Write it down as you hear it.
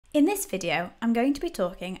In this video, I'm going to be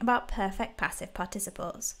talking about perfect passive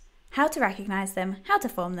participles, how to recognise them, how to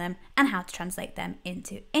form them, and how to translate them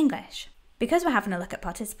into English. Because we're having a look at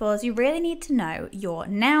participles, you really need to know your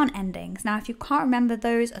noun endings. Now, if you can't remember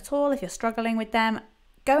those at all, if you're struggling with them,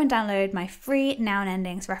 go and download my free noun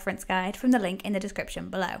endings reference guide from the link in the description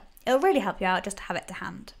below. It'll really help you out just to have it to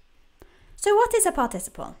hand. So what is a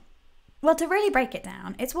participle? Well, to really break it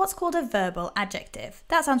down, it's what's called a verbal adjective.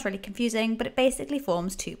 That sounds really confusing, but it basically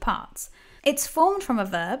forms two parts. It's formed from a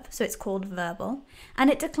verb, so it's called verbal,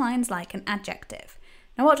 and it declines like an adjective.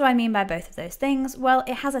 Now, what do I mean by both of those things? Well,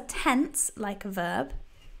 it has a tense like a verb,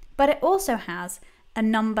 but it also has a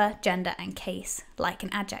number, gender, and case like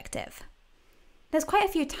an adjective. There's quite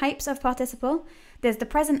a few types of participle. There's the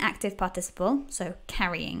present active participle, so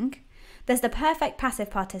carrying. There's the perfect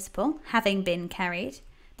passive participle, having been carried.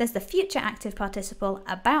 There's the future active participle,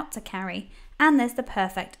 about to carry, and there's the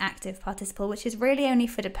perfect active participle, which is really only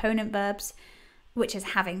for deponent verbs, which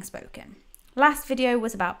is having spoken. Last video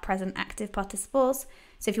was about present active participles,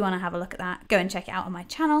 so if you want to have a look at that, go and check it out on my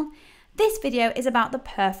channel. This video is about the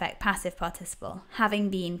perfect passive participle, having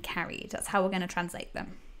been carried. That's how we're going to translate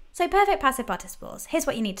them. So perfect passive participles, here's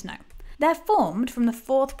what you need to know. They're formed from the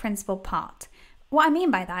fourth principal part. What I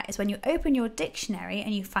mean by that is when you open your dictionary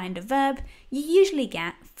and you find a verb, you usually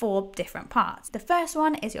get four different parts. The first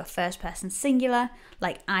one is your first person singular,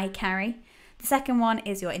 like I carry. The second one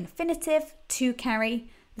is your infinitive, to carry.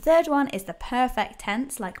 The third one is the perfect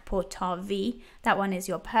tense, like portavi. That one is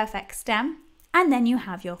your perfect stem. And then you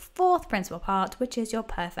have your fourth principal part, which is your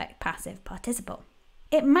perfect passive participle.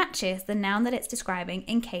 It matches the noun that it's describing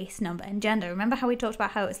in case, number, and gender. Remember how we talked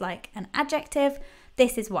about how it's like an adjective?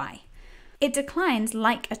 This is why. It declines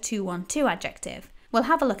like a 2-1-2 adjective. We'll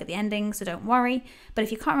have a look at the endings, so don't worry. But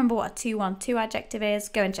if you can't remember what a 2-1-2 adjective is,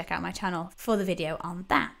 go and check out my channel for the video on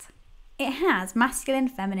that. It has masculine,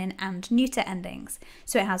 feminine, and neuter endings.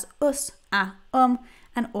 So it has us, a,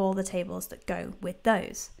 and all the tables that go with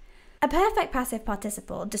those. A perfect passive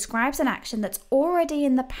participle describes an action that's already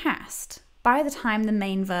in the past by the time the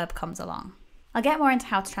main verb comes along. I'll get more into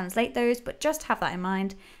how to translate those, but just have that in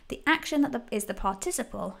mind. The action that is the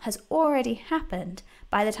participle has already happened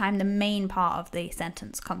by the time the main part of the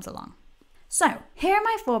sentence comes along. So, here are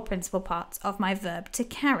my four principal parts of my verb to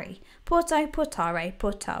carry. Portai, portare,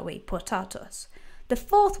 portavi, portatus. The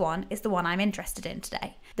fourth one is the one I'm interested in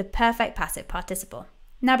today, the perfect passive participle.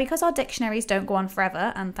 Now, because our dictionaries don't go on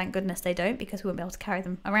forever, and thank goodness they don't, because we wouldn't be able to carry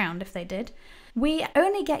them around if they did, we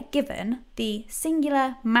only get given the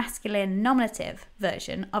singular masculine nominative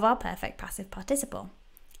version of our perfect passive participle.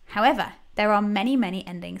 However, there are many, many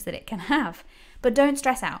endings that it can have, but don't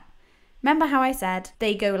stress out. Remember how I said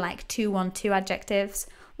they go like 2-1-2 adjectives?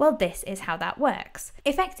 Well, this is how that works.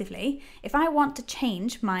 Effectively, if I want to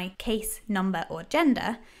change my case, number, or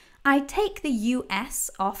gender, I take the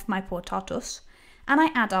US off my portatus, and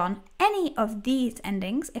I add on any of these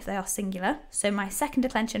endings if they are singular. So my second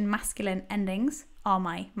declension masculine endings are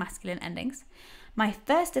my masculine endings. My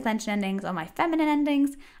first declension endings are my feminine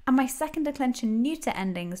endings, and my second declension neuter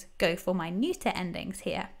endings go for my neuter endings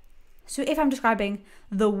here. So if I'm describing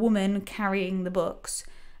the woman carrying the books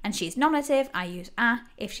and she's nominative, I use a.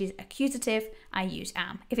 If she's accusative, I use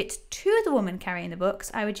am. If it's to the woman carrying the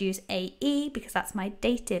books, I would use ae because that's my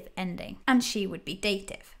dative ending, and she would be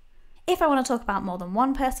dative. If I want to talk about more than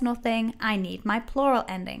one person or thing, I need my plural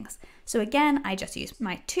endings. So again, I just use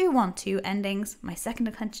my 2-1-2 endings, my second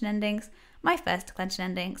declension endings, my first declension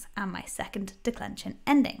endings, and my second declension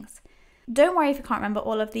endings. Don't worry if you can't remember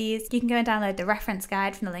all of these. You can go and download the reference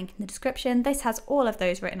guide from the link in the description. This has all of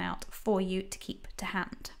those written out for you to keep to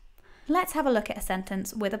hand. Let's have a look at a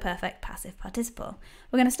sentence with a perfect passive participle.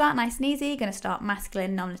 We're going to start nice and easy. Going to start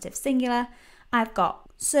masculine, nominative, singular. I've got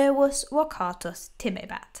servus vocatus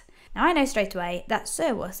timebat. Now I know straight away that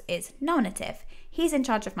servus is nominative. He's in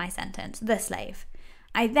charge of my sentence, the slave.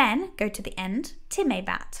 I then go to the end,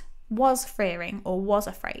 timebat, was fearing or was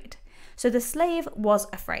afraid. So the slave was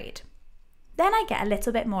afraid. Then I get a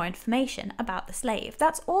little bit more information about the slave.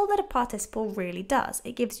 That's all that a participle really does.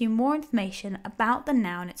 It gives you more information about the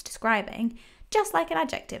noun it's describing, just like an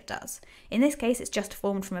adjective does. In this case, it's just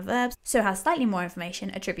formed from a verb, so has slightly more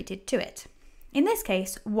information attributed to it. In this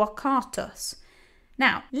case, vocatus.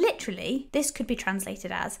 Now, literally, this could be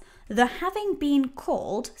translated as, the having been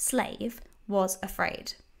called slave was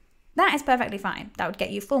afraid. That is perfectly fine. That would get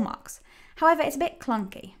you full marks. However, it's a bit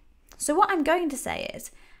clunky. So what I'm going to say is,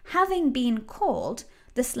 having been called,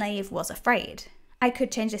 the slave was afraid. I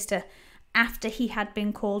could change this to after he had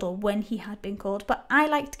been called or when he had been called, but I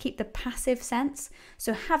like to keep the passive sense.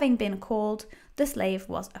 So having been called, the slave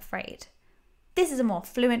was afraid. This is a more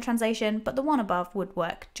fluent translation, but the one above would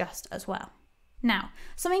work just as well. Now,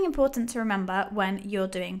 something important to remember when you're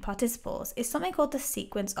doing participles is something called the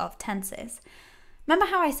sequence of tenses. Remember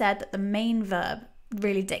how I said that the main verb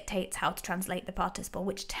really dictates how to translate the participle,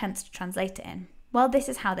 which tense to translate it in? Well, this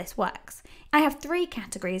is how this works. I have 3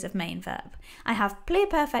 categories of main verb. I have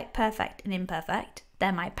pluperfect, perfect, and imperfect.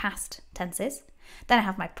 They're my past tenses. Then I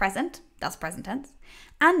have my present, that's present tense.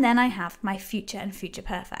 And then I have my future and future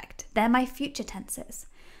perfect. They're my future tenses.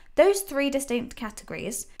 Those 3 distinct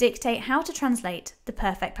categories dictate how to translate the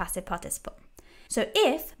perfect passive participle. So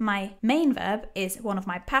if my main verb is one of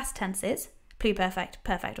my past tenses, pluperfect,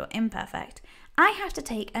 perfect, or imperfect, I have to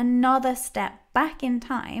take another step back in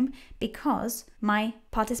time because my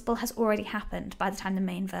participle has already happened by the time the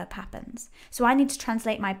main verb happens. So I need to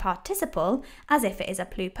translate my participle as if it is a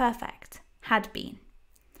pluperfect, had been.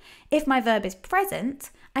 If my verb is present,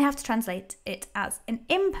 I have to translate it as an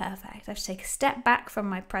imperfect. I have to take a step back from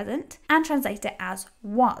my present and translate it as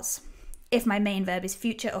was. If my main verb is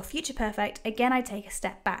future or future perfect, again I take a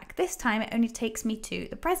step back. This time it only takes me to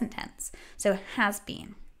the present tense, so has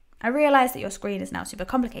been. I realise that your screen is now super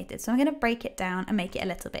complicated, so I'm going to break it down and make it a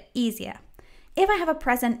little bit easier. If I have a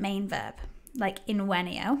present main verb, like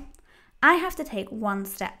invenio, I have to take one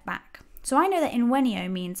step back. So I know that invenio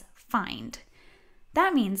means find.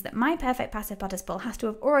 That means that my perfect passive participle has to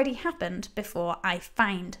have already happened before I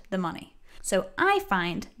find the money. So I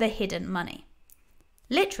find the hidden money.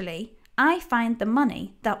 Literally, I find the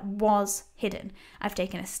money that was hidden. I've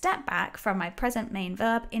taken a step back from my present main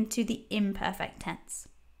verb into the imperfect tense.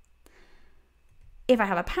 If I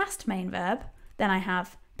have a past main verb, then I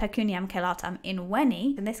have pecuniam celatam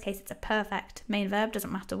inveni. In this case, it's a perfect main verb,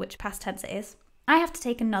 doesn't matter which past tense it is. I have to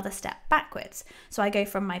take another step backwards. So I go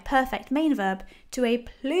from my perfect main verb to a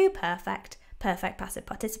pluperfect perfect passive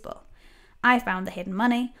participle. I found the hidden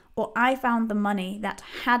money, or I found the money that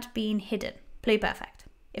had been hidden. Pluperfect.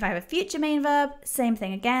 If I have a future main verb, same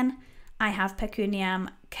thing again. I have pecuniam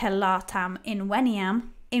celatam inveniam.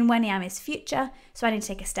 Inveniam is future, so I need to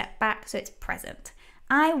take a step back, so it's present.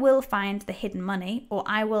 I will find the hidden money, or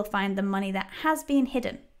I will find the money that has been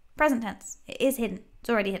hidden. Present tense. It is hidden. It's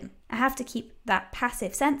already hidden. I have to keep that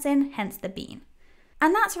passive sense in, hence the been.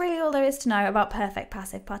 And that's really all there is to know about perfect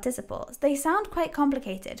passive participles. They sound quite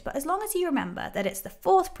complicated, but as long as you remember that it's the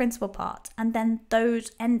 4th principal part and then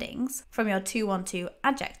those endings from your 2-1-2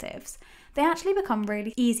 adjectives, they actually become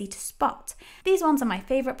really easy to spot. These ones are my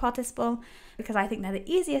favourite participle because I think they're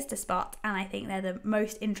the easiest to spot and I think they're the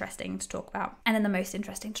most interesting to talk about and then the most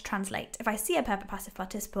interesting to translate. If I see a perfect passive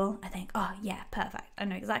participle, I think, oh yeah, perfect. I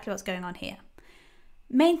know exactly what's going on here.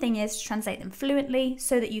 Main thing is to translate them fluently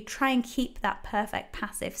so that you try and keep that perfect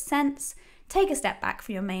passive sense. Take a step back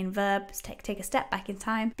from your main verbs, take a step back in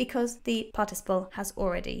time because the participle has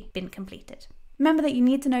already been completed. Remember that you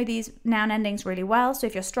need to know these noun endings really well, so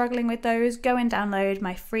if you're struggling with those, go and download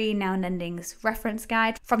my free noun endings reference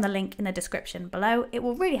guide from the link in the description below. It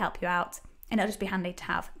will really help you out and it'll just be handy to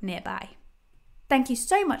have nearby. Thank you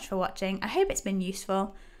so much for watching. I hope it's been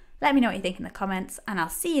useful. Let me know what you think in the comments and I'll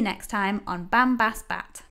see you next time on bambasbat.